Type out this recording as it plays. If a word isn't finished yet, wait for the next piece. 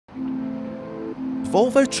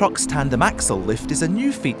Volvo Trucks tandem axle lift is a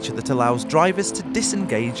new feature that allows drivers to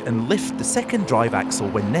disengage and lift the second drive axle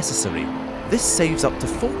when necessary. This saves up to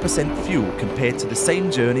 4% fuel compared to the same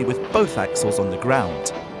journey with both axles on the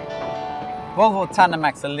ground. Volvo tandem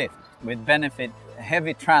axle lift would benefit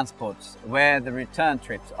heavy transports where the return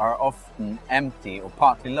trips are often empty or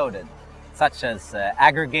partly loaded, such as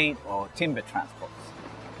aggregate or timber transports.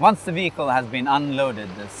 Once the vehicle has been unloaded,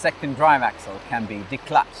 the second drive axle can be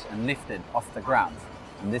declutched and lifted off the ground.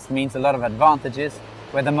 And this means a lot of advantages,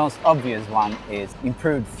 where the most obvious one is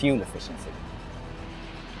improved fuel efficiency.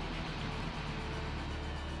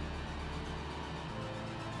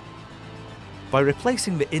 By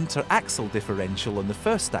replacing the inter-axle differential on the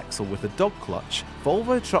first axle with a dog clutch,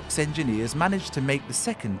 Volvo Trucks engineers managed to make the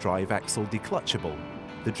second drive axle declutchable.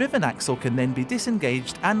 The driven axle can then be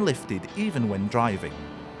disengaged and lifted even when driving.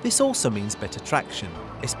 This also means better traction,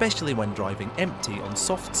 especially when driving empty on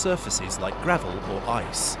soft surfaces like gravel or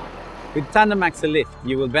ice. With tandem axle lift,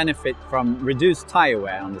 you will benefit from reduced tire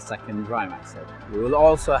wear on the second drive axle. You will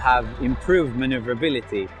also have improved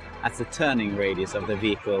maneuverability as the turning radius of the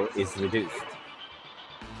vehicle is reduced.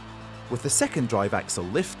 With the second drive axle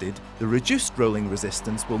lifted, the reduced rolling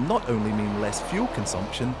resistance will not only mean less fuel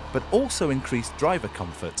consumption, but also increased driver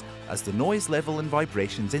comfort, as the noise level and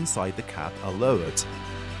vibrations inside the cab are lowered.